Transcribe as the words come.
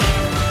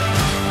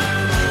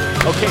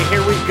Okay,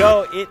 here we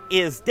go. It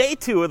is day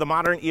 2 of the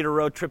Modern Eater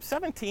Road Trip,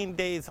 17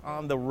 days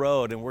on the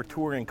road, and we're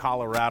touring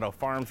Colorado.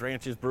 Farms,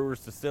 ranches,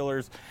 brewers,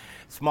 distillers,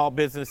 small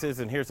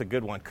businesses, and here's a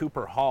good one.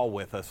 Cooper Hall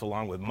with us,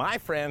 along with my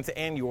friends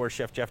and yours,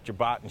 Chef Jeff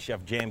Jabot and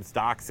Chef James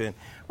Doxson.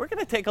 We're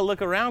going to take a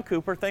look around,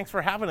 Cooper. Thanks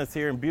for having us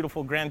here in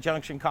beautiful Grand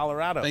Junction,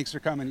 Colorado. Thanks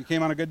for coming. You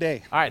came on a good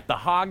day. All right, the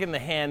Hog and the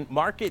Hen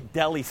Market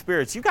Deli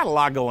Spirits. You got a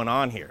lot going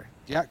on here.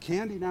 Yeah,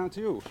 candy now,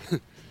 too.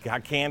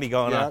 Got candy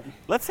going on.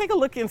 Let's take a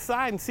look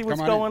inside and see what's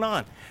going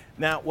on.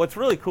 Now, what's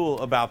really cool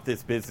about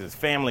this business,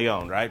 family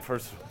owned, right?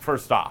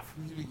 First off.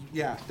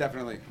 Yeah,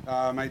 definitely.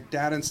 My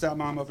dad and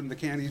stepmom opened the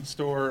candy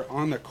store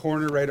on the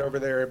corner right over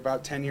there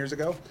about 10 years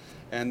ago,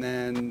 and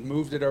then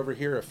moved it over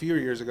here a few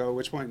years ago, at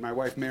which point my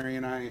wife Mary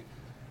and I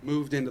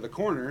moved into the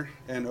corner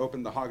and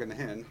opened the Hog and the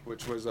Hen,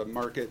 which was a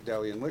market,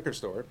 deli, and liquor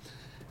store.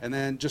 And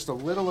then just a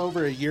little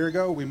over a year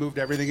ago, we moved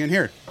everything in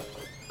here.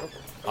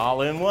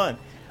 All in one.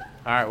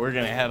 All right, we're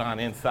going to head on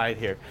inside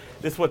here.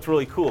 This is what's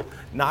really cool.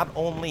 Not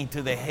only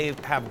do they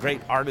have great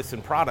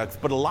artisan products,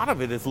 but a lot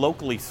of it is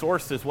locally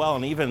sourced as well,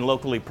 and even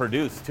locally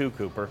produced too,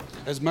 Cooper.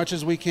 As much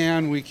as we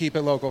can, we keep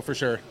it local for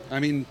sure. I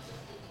mean,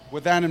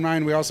 with that in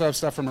mind, we also have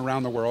stuff from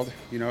around the world.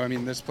 You know, I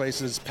mean, this place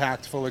is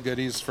packed full of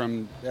goodies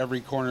from every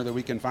corner that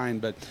we can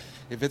find, but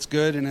if it's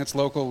good and it's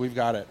local, we've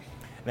got it.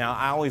 Now,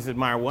 I always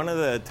admire, one of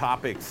the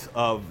topics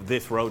of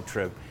this road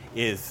trip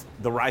is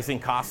the rising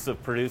costs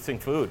of producing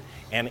food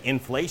and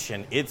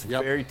inflation. It's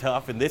very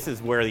tough, and this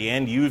is where the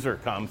end user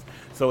comes.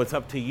 So it's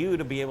up to you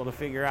to be able to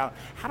figure out,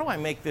 how do I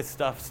make this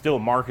stuff still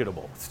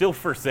marketable, still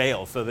for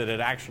sale, so that it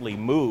actually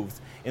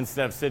moves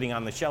instead of sitting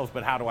on the shelves,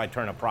 but how do I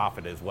turn a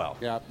profit as well?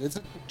 Yeah, it's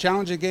a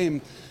challenging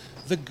game.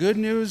 The good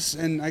news,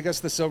 and I guess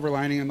the silver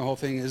lining in the whole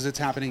thing, is it's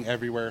happening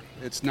everywhere.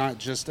 It's not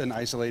just an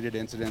isolated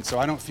incident. So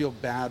I don't feel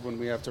bad when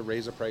we have to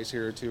raise a price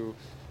here or two,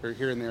 or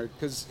here and there,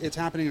 because it's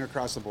happening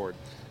across the board.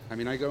 I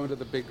mean, I go into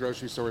the big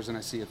grocery stores and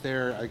I see it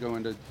there. I go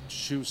into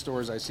shoe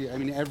stores, I see it. I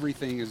mean,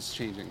 everything is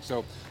changing.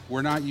 So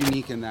we're not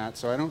unique in that.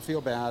 So I don't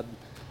feel bad.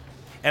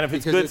 And if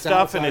it's good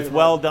stuff and it's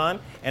well done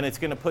and it's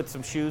going to put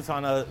some shoes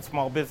on a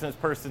small business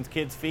person's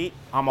kid's feet,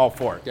 I'm all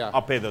for it. Yeah.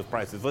 I'll pay those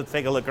prices. Let's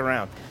take a look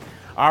around.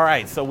 All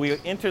right, so we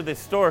enter this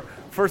store.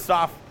 First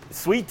off,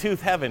 sweet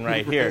tooth heaven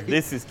right here.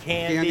 This is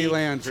candy,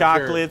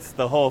 chocolates,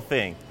 the whole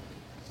thing.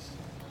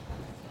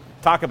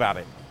 Talk about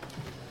it.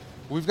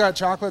 We've got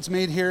chocolates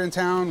made here in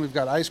town. We've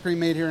got ice cream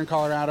made here in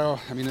Colorado.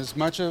 I mean, as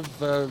much of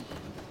the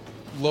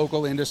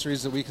local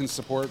industries that we can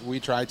support, we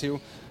try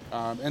to.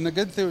 And the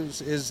good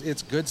news is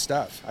it's good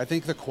stuff. I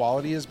think the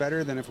quality is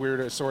better than if we were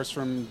to source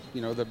from,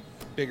 you know, the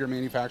bigger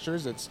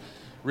manufacturers. It's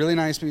really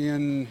nice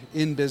being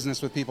in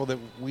business with people that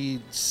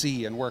we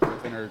see and work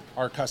with and are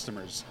our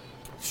customers.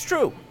 It's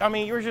true. I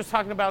mean, you were just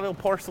talking about Il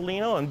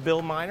Porcelino, and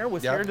Bill Miner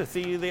was here to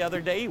see you the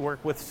other day. You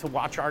work with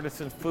Swatch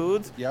Artisan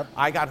Foods. Yep.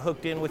 I got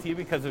hooked in with you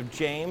because of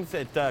James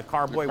at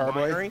Carboy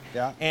Winery.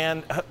 Yeah.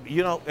 And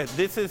you know,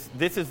 this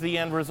is the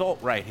end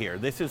result right here.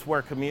 This is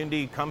where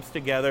community comes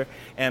together.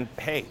 And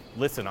hey,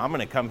 listen, I'm going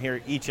to come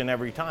here each and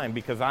every time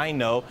because I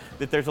know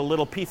that there's a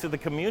little piece of the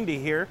community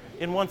here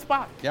in one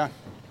spot. Yeah.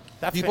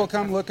 That's People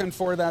fantastic. come looking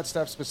for that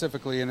stuff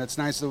specifically, and it's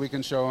nice that we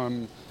can show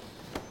them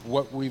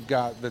what we've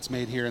got that's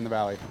made here in the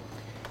Valley.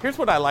 Here's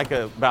what I like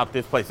about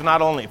this place.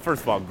 Not only,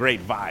 first of all,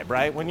 great vibe,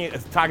 right? When you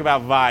talk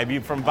about vibe,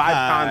 you from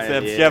Vibe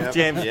Concepts, Chef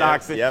James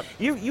Doxson,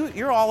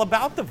 you're all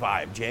about the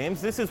vibe,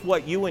 James. This is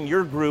what you and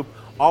your group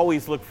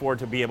always look for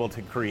to be able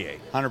to create.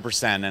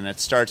 100%, and it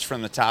starts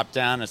from the top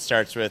down. It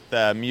starts with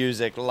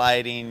music,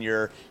 lighting,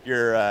 your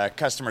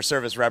customer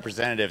service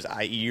representatives,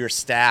 i.e. your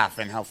staff,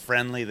 and how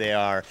friendly they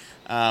are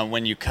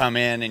when you come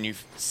in and you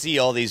see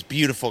all these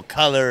beautiful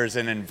colors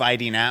and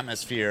inviting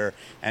atmosphere,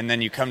 and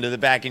then you come to the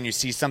back and you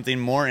see something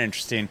more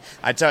interesting.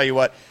 I tell you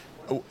what,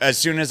 as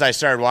soon as I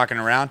started walking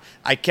around,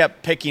 I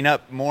kept picking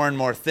up more and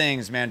more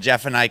things, man.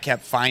 Jeff and I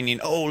kept finding,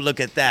 oh,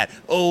 look at that.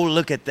 Oh,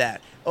 look at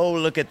that. Oh,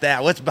 look at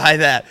that. Let's buy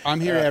that. I'm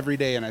here every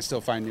day and I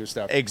still find new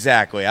stuff.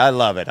 Exactly. I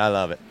love it. I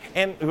love it.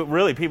 And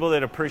really, people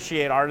that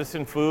appreciate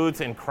artisan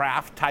foods and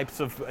craft types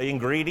of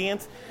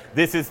ingredients,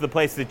 this is the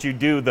place that you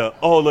do the,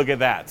 oh, look at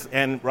that.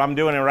 And I'm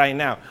doing it right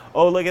now.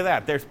 Oh, look at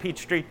that. There's Peach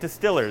Street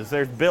Distillers.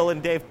 There's Bill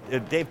and Dave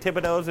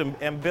Thibodeau's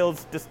and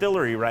Bill's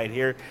Distillery right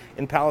here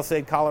in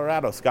Palisade,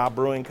 Colorado. Scott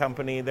Brewing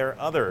Company, their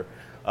other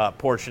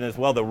portion as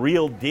well. The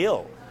Real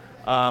Deal.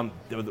 The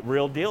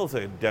Real Deal's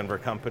a Denver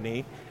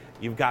company.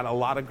 You've got a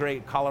lot of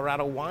great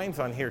Colorado wines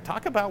on here.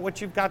 Talk about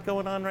what you've got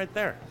going on right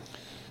there.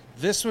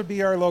 This would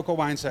be our local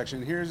wine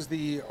section. Here's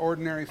the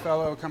Ordinary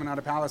Fellow coming out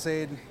of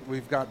Palisade.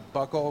 We've got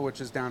Buckle, which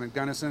is down in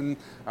Gunnison.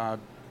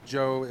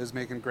 Joe is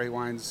making great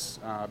wines.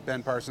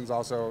 Ben Parsons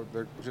also,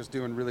 they're just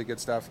doing really good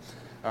stuff.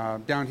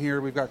 Down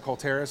here we've got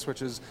Colteris,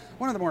 which is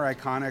one of the more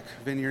iconic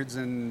vineyards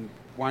and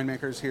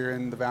winemakers here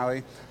in the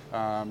Valley.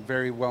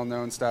 Very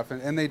well-known stuff,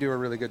 and they do a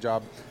really good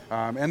job.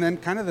 And then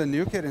kind of the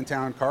new kid in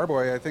town,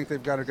 Carboy, I think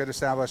they've got a good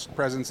established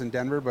presence in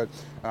Denver, but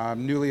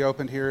newly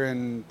opened here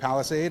in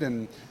Palisade,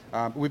 and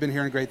we've been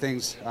hearing great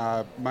things.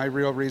 My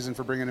real reason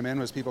for bringing them in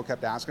was people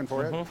kept asking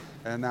for it,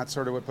 and that's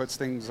sort of what puts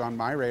things on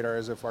my radar,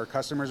 is if our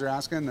customers are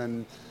asking,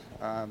 then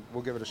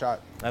we'll give it a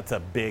shot. That's a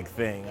big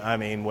thing. I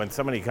mean, when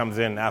somebody comes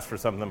in and asks for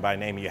something by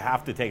name, you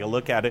have to take a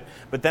look at it.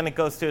 But then it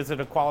goes to, is it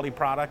a quality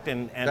product?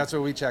 And that's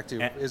what we check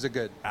too. Is it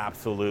good?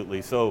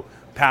 Absolutely. So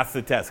pass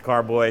the test,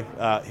 Carboy.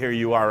 Here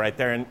you are right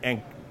there.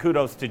 And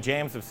kudos to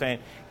James of saying,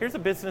 here's a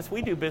business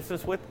we do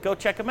business with. Go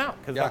check them out,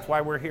 because that's why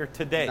we're here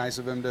today. Nice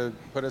of him to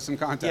put us in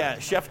contact. Yeah,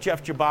 Chef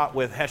Jeff Jabot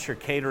with Hesher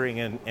Catering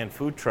and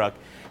Food Truck.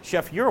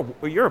 Chef, you're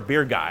a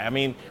beer guy. I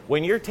mean,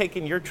 when you're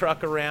taking your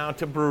truck around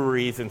to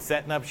breweries and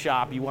setting up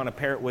shop, you want to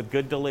pair it with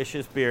good,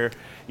 delicious beer.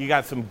 You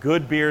got some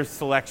good beer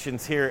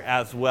selections here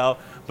as well.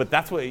 But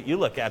that's what you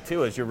look at,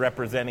 too, as you're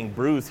representing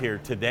brews here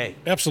today.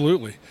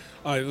 Absolutely.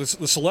 The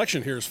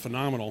selection here is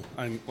phenomenal.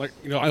 I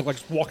like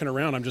walking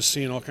around. I'm just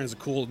seeing all kinds of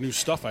cool new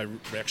stuff I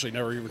actually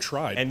never even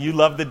tried. And you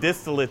love the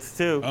distillates,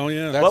 too. Oh,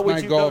 yeah. That's my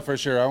goal for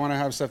sure. I want to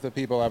have stuff that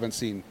people haven't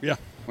seen. Yeah.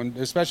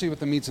 Especially with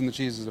the meats and the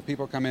cheeses, if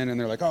people come in and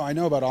they're like, "Oh, I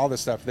know about all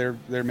this stuff," they're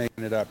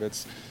making it up.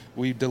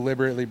 We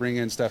deliberately bring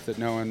in stuff that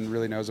no one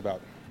really knows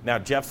about. Now,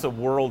 Jeff's a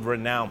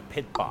world-renowned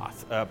pit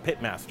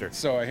master.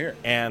 So I hear.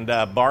 And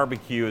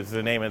barbecue is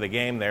the name of the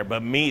game there.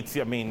 But meats,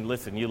 I mean,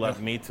 listen, you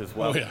love meats as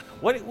well. Oh, yeah.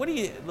 What do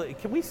you?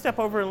 Can we step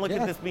over and look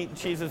at this meat and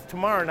cheeses?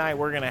 Tomorrow night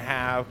we're going to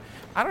have,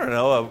 I don't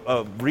know,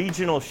 a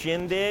regional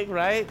shindig,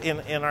 right,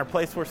 in our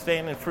place we're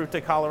staying in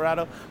Fruta,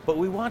 Colorado. But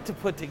we want to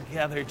put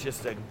together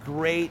just a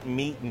great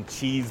meat and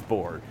cheese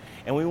board.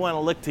 And we want to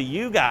look to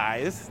you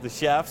guys, the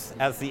chefs,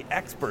 as the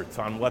experts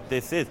on what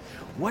this is.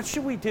 What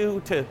should we do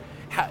to...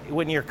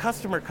 when your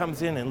customer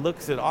comes in and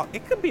looks at all,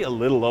 it could be a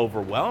little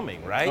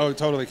overwhelming, right? Oh, it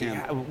totally can.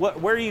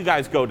 Where do you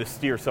guys go to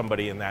steer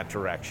somebody in that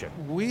direction?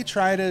 We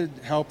try to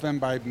help them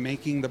by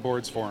making the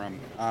boards for them.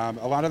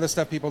 A lot of the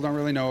stuff people don't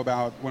really know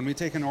about. When we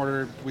take an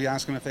order, we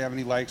ask them if they have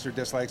any likes or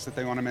dislikes that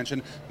they want to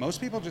mention. Most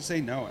people just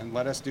say no and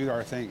let us do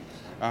our thing.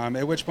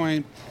 At which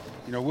point,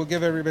 we'll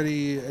give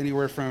everybody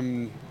anywhere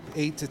from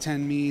 8 to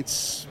 10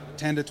 meats,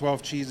 10 to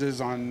 12 cheeses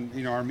on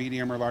our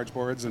medium or large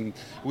boards, and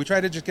we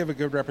try to just give a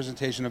good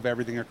representation of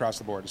everything across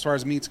the board. As far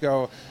as meats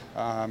go,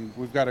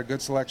 we've got a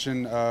good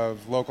selection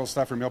of local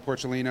stuff from Il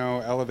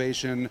Porcellino,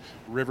 Elevation,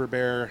 River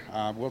Bear.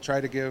 We'll try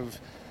to give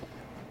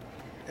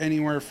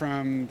anywhere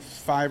from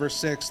 5 or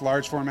 6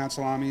 large format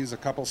salamis, a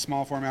couple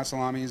small format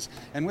salamis,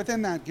 and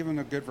within that give them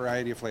a good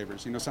variety of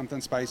flavors.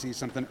 Something spicy,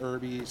 something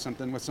herby,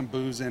 something with some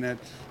booze in it.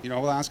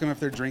 We'll ask them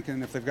if they're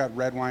drinking, if they've got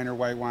red wine or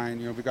white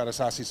wine. We've got a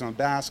saucisson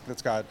basque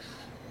that's got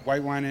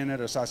white wine in it,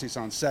 a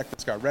saucisson sec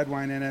that's got red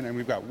wine in it, and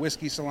we've got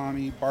whiskey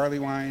salami, barley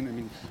wine. I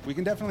mean, we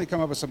can definitely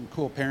come up with some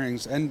cool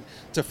pairings. And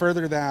to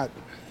further that,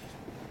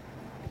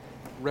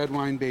 red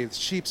wine bathed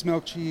sheep's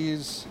milk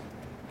cheese,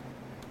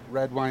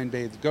 red wine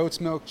bathed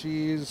goat's milk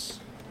cheese.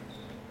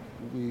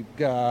 We've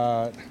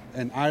got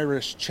an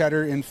Irish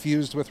cheddar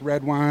infused with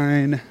red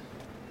wine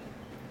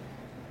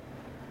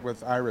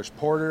with Irish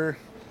porter.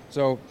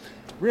 So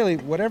really,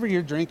 whatever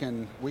you're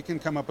drinking, we can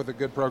come up with a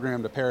good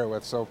program to pair it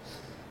with. So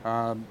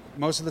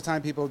most of the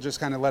time people just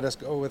kind of let us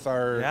go with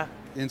our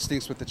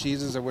instincts with the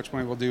cheeses, at which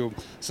point we'll do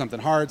something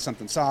hard,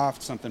 something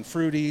soft, something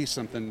fruity,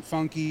 something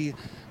funky.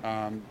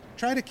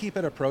 Try to keep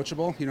it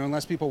approachable,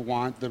 unless people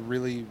want the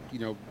really,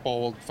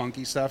 bold,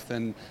 funky stuff,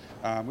 then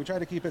we try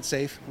to keep it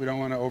safe. We don't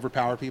want to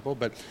overpower people,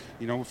 but,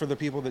 for the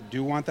people that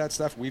do want that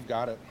stuff, we've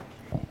got it.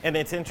 And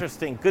it's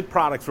interesting, good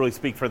products really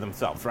speak for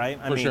themselves, right?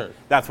 I mean, sure.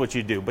 That's what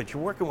you do. But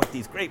you're working with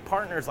these great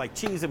partners like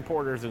Cheese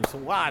Importers and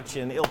Swatch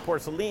and Il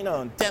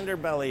Porcellino and Tender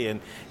Belly, and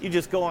you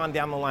just go on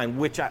down the line,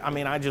 which,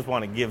 I just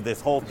want to give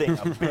this whole thing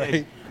a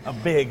big, a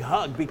big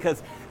hug,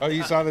 because... Oh,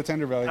 you saw the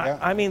Tender Belly, yeah.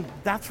 I mean,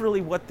 that's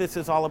really what this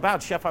is all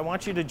about. Chef, I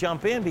want you to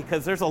jump in,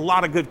 because there's a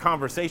lot of good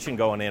conversation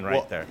going in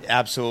right there.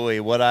 Absolutely.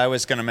 What I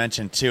was going to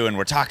mention, too, and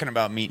we're talking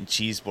about meat and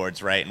cheese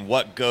boards, right, and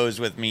what goes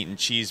with meat and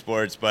cheese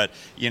boards, but,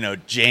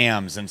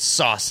 jams and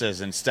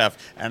sauces and stuff.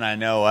 And I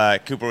know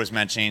Cooper was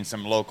mentioning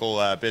some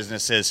local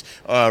businesses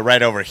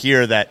right over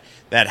here that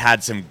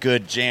had some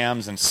good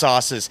jams and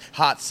sauces,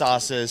 hot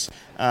sauces,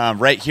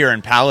 right here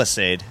in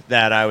Palisade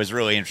that I was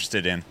really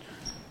interested in.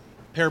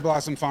 Pear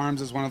Blossom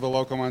Farms is one of the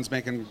local ones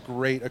making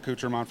great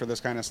accoutrement for this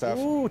kind of stuff.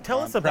 Ooh, tell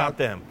us about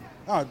them.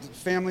 Oh,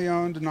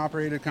 family-owned and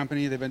operated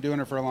company. They've been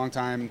doing it for a long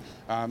time.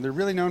 They're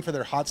really known for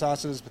their hot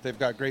sauces, but they've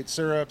got great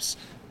syrups,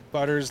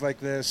 butters like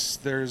this.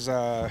 There's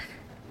a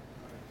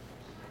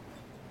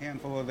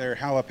handful of their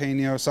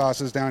jalapeno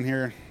sauces down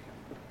here.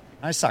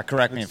 I saw,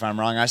 correct me if I'm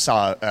wrong, I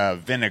saw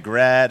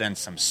vinaigrette and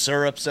some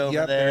syrups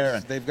over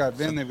there. They've got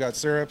they've got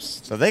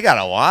syrups. So they got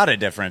a lot of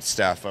different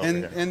stuff over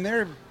there. And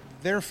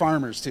they're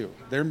farmers too.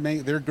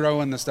 They're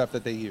growing the stuff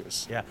that they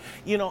use. Yeah,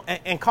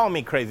 and call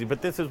me crazy,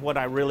 but this is what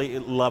I really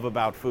love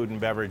about food and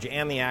beverage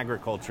and the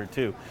agriculture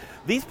too.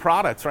 These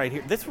products right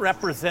here, this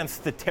represents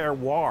the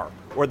terroir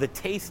or the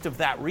taste of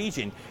that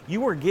region.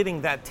 You are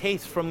getting that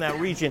taste from that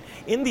region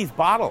in these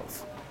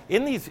bottles,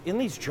 in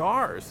these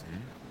jars.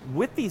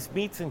 With these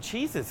meats and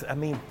cheeses. I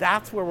mean,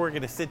 that's where we're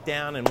going to sit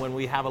down, and when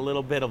we have a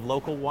little bit of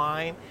local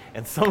wine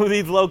and some of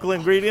these local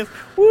ingredients,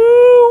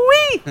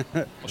 woo-wee!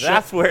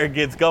 That's where it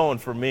gets going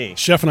for me.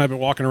 Chef and I have been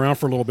walking around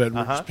for a little bit, and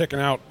we're just picking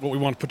out what we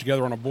want to put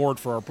together on a board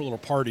for our little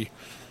party.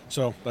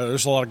 So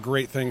there's a lot of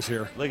great things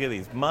here. Look at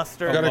these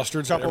mustard. Got a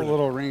Mustards, couple everything.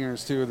 little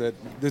ringers too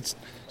that's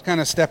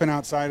kind of stepping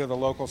outside of the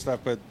local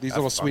stuff, but these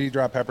little fun. sweetie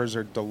drop peppers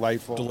are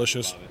delightful.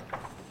 Delicious.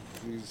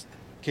 These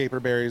caper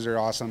berries are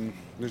awesome.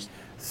 There's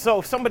So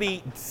if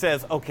somebody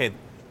says, okay,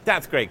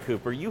 that's great,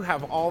 Cooper. You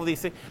have all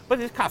these things, but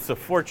it costs a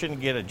fortune to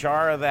get a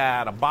jar of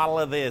that, a bottle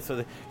of this. Or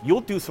that.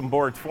 You'll do some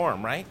boards for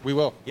them, right? we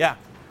will. Yeah.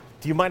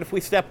 Do you mind if we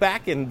step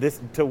back and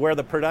this to where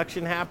the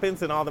production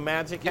happens and all the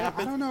magic I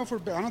happens? don't know if I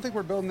don't think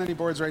we're building any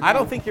boards right now. I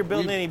don't think you're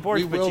building any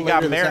boards, we but will you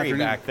got later this Mary afternoon.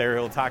 back there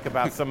who'll talk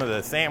about some of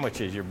the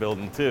sandwiches you're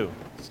building too.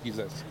 Excuse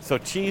us, So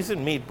cheese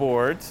and meat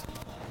boards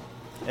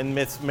and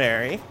Miss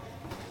Mary.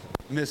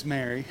 Miss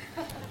Mary.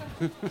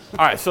 All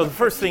right, so the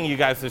first thing you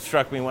guys that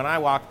struck me when I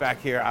walked back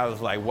here, I was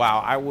like, wow,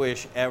 I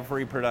wish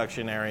every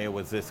production area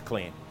was this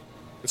clean.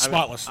 It's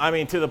spotless. I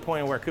mean, to the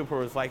point where Cooper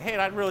was like, hey,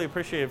 I'd really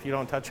appreciate it if you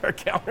don't touch our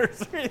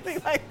counters or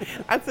anything like that.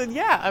 I said,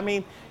 yeah, I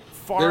mean,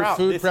 far They're out.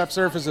 food prep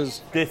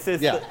surfaces. This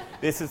is Yeah.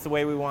 this is the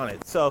way we want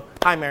it. So,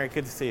 hi, Mary.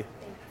 Good to see you.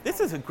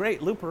 This is a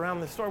great loop around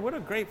the store. What a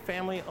great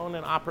family-owned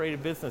and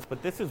operated business.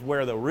 But this is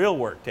where the real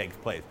work takes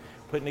place.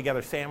 Putting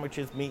together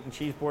sandwiches, meat and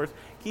cheese boards.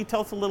 Can you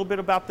tell us a little bit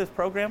about this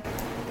program?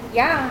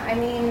 Yeah, I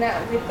mean,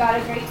 we've got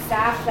a great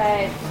staff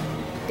that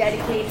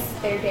dedicates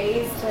their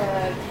days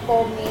to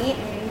fold meat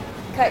and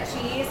cut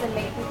cheese and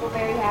make people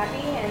very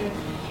happy. And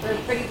we're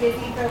pretty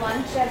busy for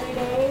lunch every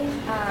day.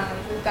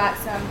 We've got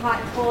some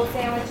hot and cold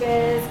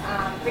sandwiches,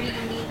 pretty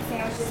unique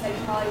sandwiches that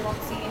you probably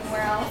won't see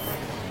anywhere else.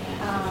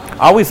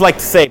 I always like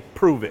to say,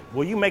 prove it.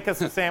 Will you make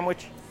us a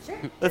sandwich? Sure.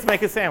 Let's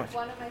make a sandwich.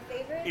 One of my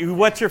favorites.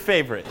 What's your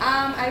favorite?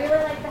 I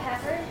really like the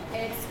heifer.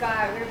 It's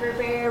got river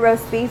bear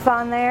roast beef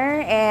on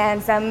there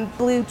and some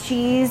blue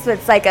cheese.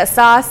 It's like a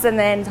sauce and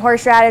then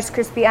horseradish,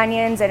 crispy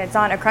onions, and it's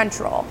on a crunch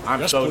roll. I'm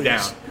Yes, so please.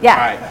 down. Yeah, All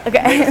right.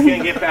 okay. We're going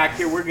to get back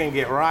here. We're going to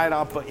get right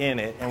up in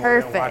it, and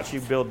we're going to watch Perfect.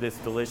 you build this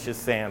delicious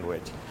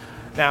sandwich.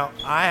 Now,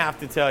 I have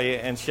to tell you,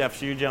 and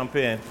chefs, you jump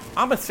in,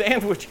 I'm a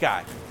sandwich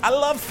guy. I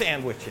love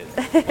sandwiches.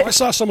 Well, I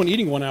saw someone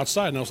eating one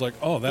outside, and I was like,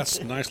 oh, that's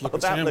a nice looking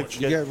that looks sandwich.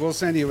 good. Yeah, we'll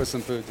send you with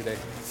some food today.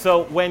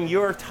 So when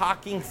you're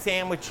talking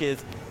sandwiches,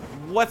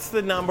 what's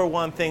the number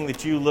one thing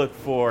that you look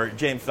for?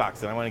 James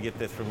Doxson, I want to get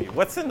this from you.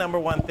 What's the number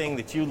one thing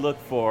that you look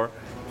for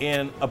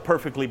in a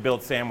perfectly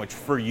built sandwich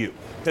for you?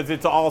 Because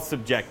it's all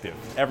subjective.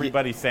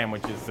 Everybody's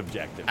sandwich is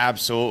subjective.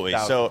 Absolutely.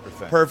 So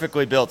 1000%.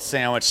 perfectly built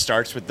sandwich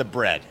starts with the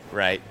bread,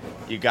 right?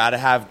 You got to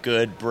have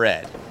good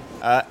bread.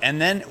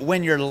 And then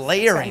when you're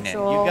layering it, you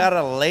Essential. got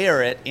to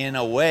layer it in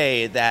a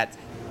way that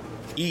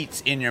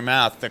eats in your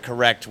mouth the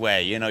correct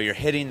way. You know, you're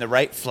hitting the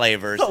right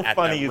flavors. So at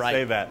funny the you right.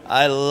 say that.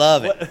 I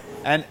love it.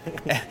 And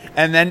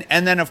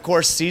then of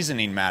course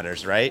seasoning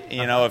matters, right?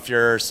 You know, if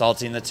you're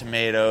salting the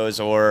tomatoes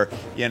or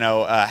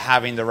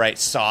having the right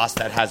sauce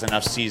that has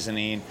enough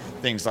seasoning,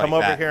 things like Come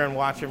over that. here and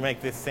watch her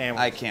make this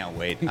sandwich. I can't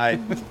wait. I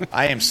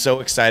am so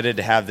excited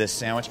to have this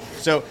sandwich.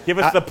 So Give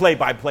us the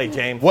play-by-play,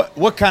 James.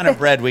 what kind of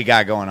bread we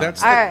got going on?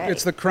 That's All right.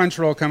 it's the crunch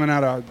roll coming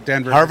out of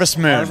Denver. Harvest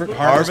Moon. Harvest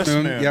Harvest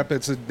Moon. Moon. Yep,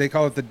 they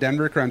call it the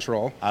Denver crunch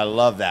roll. I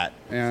love that.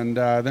 And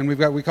then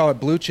we call it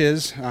blue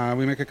chiz.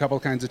 We make a couple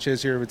kinds of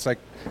chiz here. It's like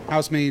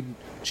house-made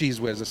cheese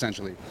whiz,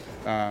 essentially.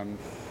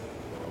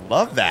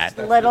 Love that.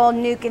 Little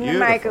nuke in the Beautiful.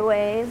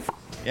 microwave.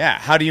 Yeah.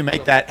 How do you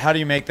make that? How do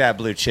you make that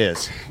blue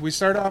chiz? We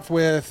start off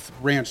with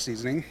ranch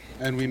seasoning,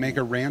 and we make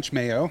a ranch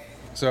mayo.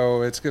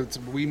 So it's good.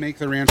 We make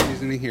the ranch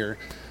seasoning here.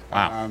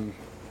 Wow.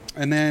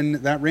 And then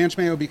that ranch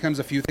mayo becomes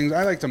a few things.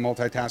 I like to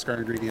multitask our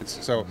ingredients.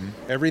 So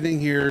everything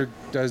here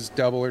does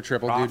double or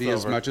triple duty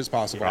as Crossover. much as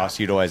possible. Cross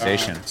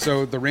utilization.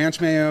 So the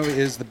ranch mayo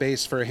is the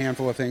base for a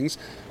handful of things.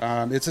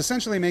 It's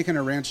essentially making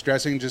a ranch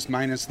dressing just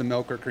minus the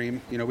milk or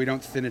cream. You know, we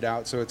don't thin it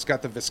out, so it's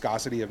got the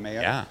viscosity of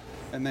mayo. Yeah.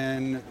 And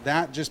then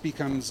that just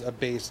becomes a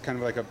base, kind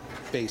of like a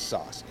base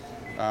sauce.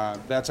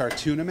 That's our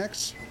tuna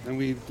mix, and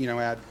we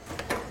add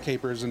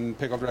capers and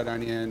pickled red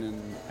onion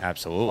and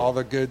Absolutely. all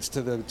the goods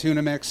to the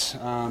tuna mix.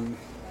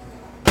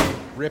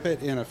 Rip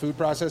it in a food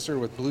processor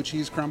with blue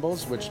cheese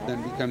crumbles, which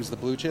then becomes the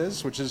blue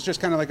chiz, which is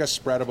just kind of like a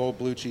spreadable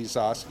blue cheese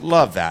sauce.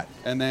 Love that.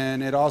 And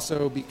then it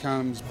also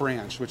becomes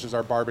branch, which is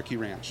our barbecue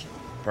ranch.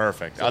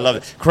 Perfect. I love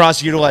it.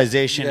 Cross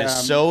utilization Yeah,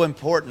 is so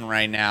important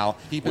right now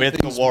keeping with the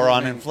things war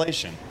on moving.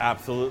 inflation.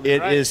 Absolutely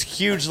It right. is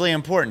hugely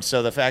important.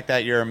 So the fact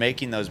that you're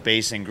making those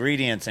base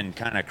ingredients and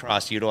kind of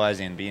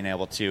cross-utilizing and being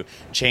able to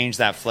change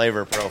that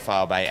flavor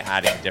profile by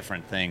adding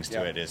different things to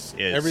Yeah. it is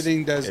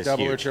Everything does is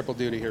double or huge. triple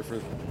duty here.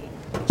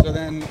 So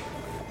then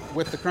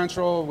with the crunch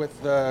roll, it's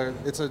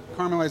a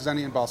caramelized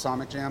onion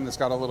balsamic jam that's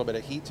got a little bit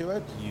of heat to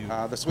it.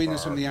 The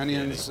sweetness from the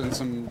onions and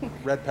some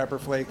red pepper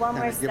flake One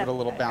kind more of give it step a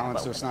little there.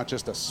 balance, so it's not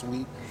just a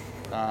sweet.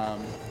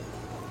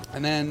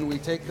 And then we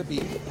take the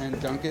beef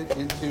and dunk it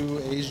into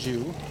a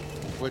jus,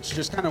 which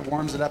just kind of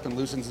warms it up and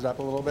loosens it up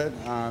a little bit.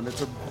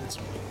 It's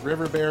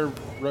river bear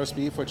roast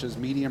beef, which is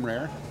medium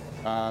rare.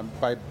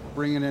 By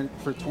bringing it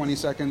for 20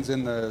 seconds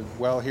in the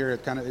well here,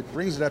 it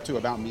brings it up to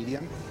about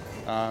medium.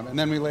 And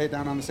then we lay it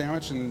down on the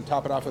sandwich and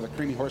top it off with a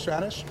creamy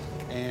horseradish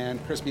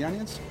and crispy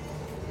onions.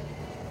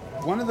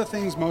 One of the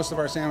things most of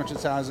our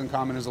sandwiches has in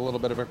common is a little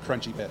bit of a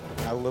crunchy bit,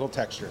 a little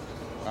texture.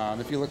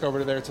 If you look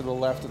over there to the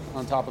left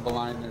on top of the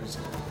line, there's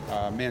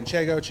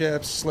manchego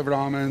chips, slivered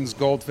almonds,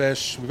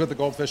 goldfish. We put the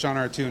goldfish on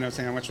our tuna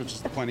sandwich, which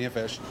is plenty of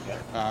fish.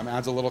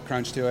 Adds a little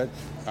crunch to it.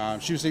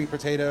 Shoestring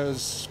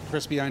potatoes,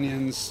 crispy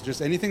onions,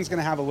 just anything's going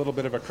to have a little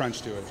bit of a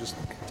crunch to it, just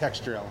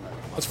texture element.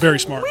 That's very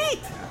smart.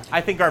 Sweet. I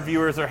think our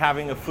viewers are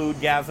having a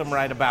foodgasm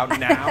right about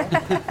now.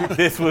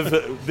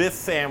 This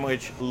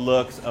sandwich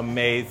looks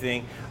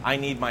amazing. I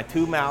need my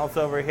 2 mouths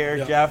over here,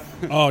 Yeah. Jeff.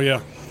 Oh,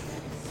 yeah.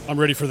 I'm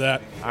ready for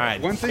that. All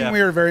right. One thing Jeff.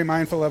 we were very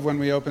mindful of when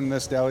we opened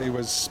this deli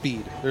was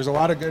speed. There's a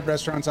lot of good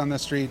restaurants on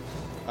this street.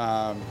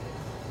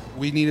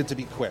 We needed to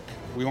be quick.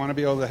 We want to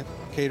be able to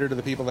cater to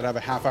the people that have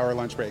a half-hour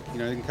lunch break. You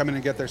know, they can come in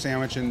and get their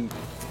sandwich in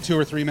 2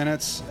 or 3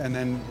 minutes and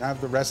then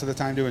have the rest of the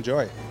time to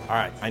enjoy. All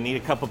right. I need a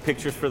couple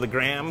pictures for the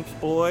grams,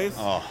 boys.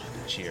 Oh,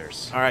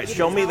 cheers. All right.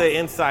 Show me the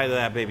inside of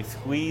that, baby.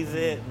 Squeeze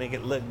it. Make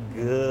it look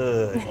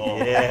good.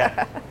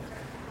 Yeah.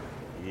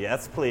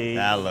 Yes, please.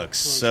 That looks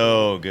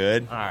so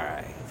good. All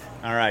right.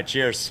 All right,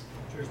 cheers.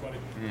 Cheers, buddy.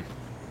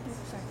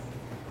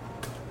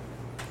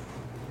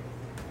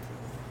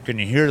 Can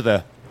you hear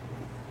the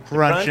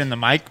crunch in the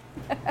mic?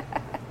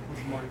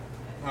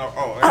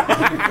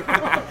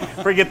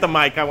 Forget the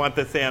mic. I want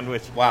the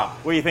sandwich. Wow.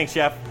 What do you think,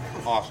 Chef?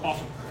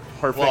 Awesome.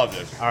 Perfect. Love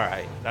this. All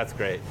right. That's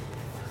great.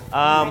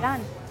 Right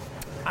on.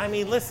 I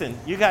mean, listen,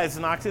 you guys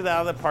knocked it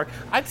out of the park.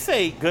 I'd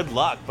say good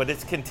luck, but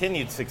it's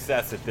continued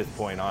success at this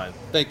point on.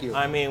 Thank you.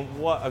 I mean,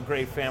 what a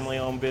great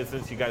family-owned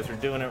business. You guys are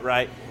doing it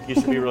right. You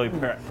should be really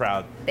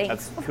proud.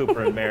 Thanks. That's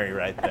Cooper and Mary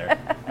right there.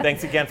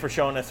 Thanks again for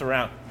showing us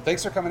around.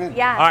 Thanks for coming in.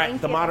 Yeah. All right,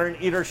 thank the you. Modern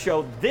Eater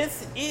Show.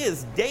 This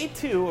is day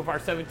 2 of our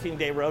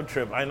 17-day road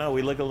trip. I know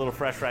we look a little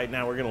fresh right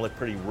now. We're going to look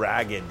pretty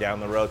ragged down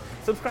the road.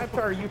 Subscribe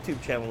to our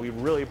YouTube channel. We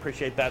really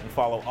appreciate that, and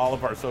follow all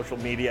of our social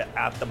media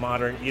at the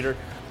Modern Eater.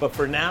 But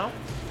for now,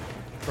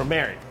 for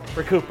Mary,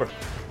 for Cooper,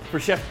 for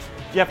Chef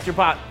Jeff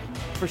Jabot,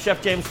 for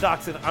Chef James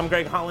Doxson, I'm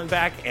Greg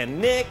Hollenbach, and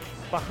Nick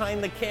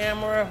behind the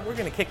camera. We're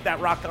going to kick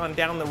that rock on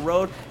down the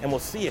road, and we'll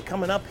see you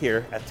coming up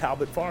here at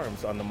Talbot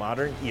Farms on the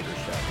Modern Eater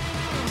Show.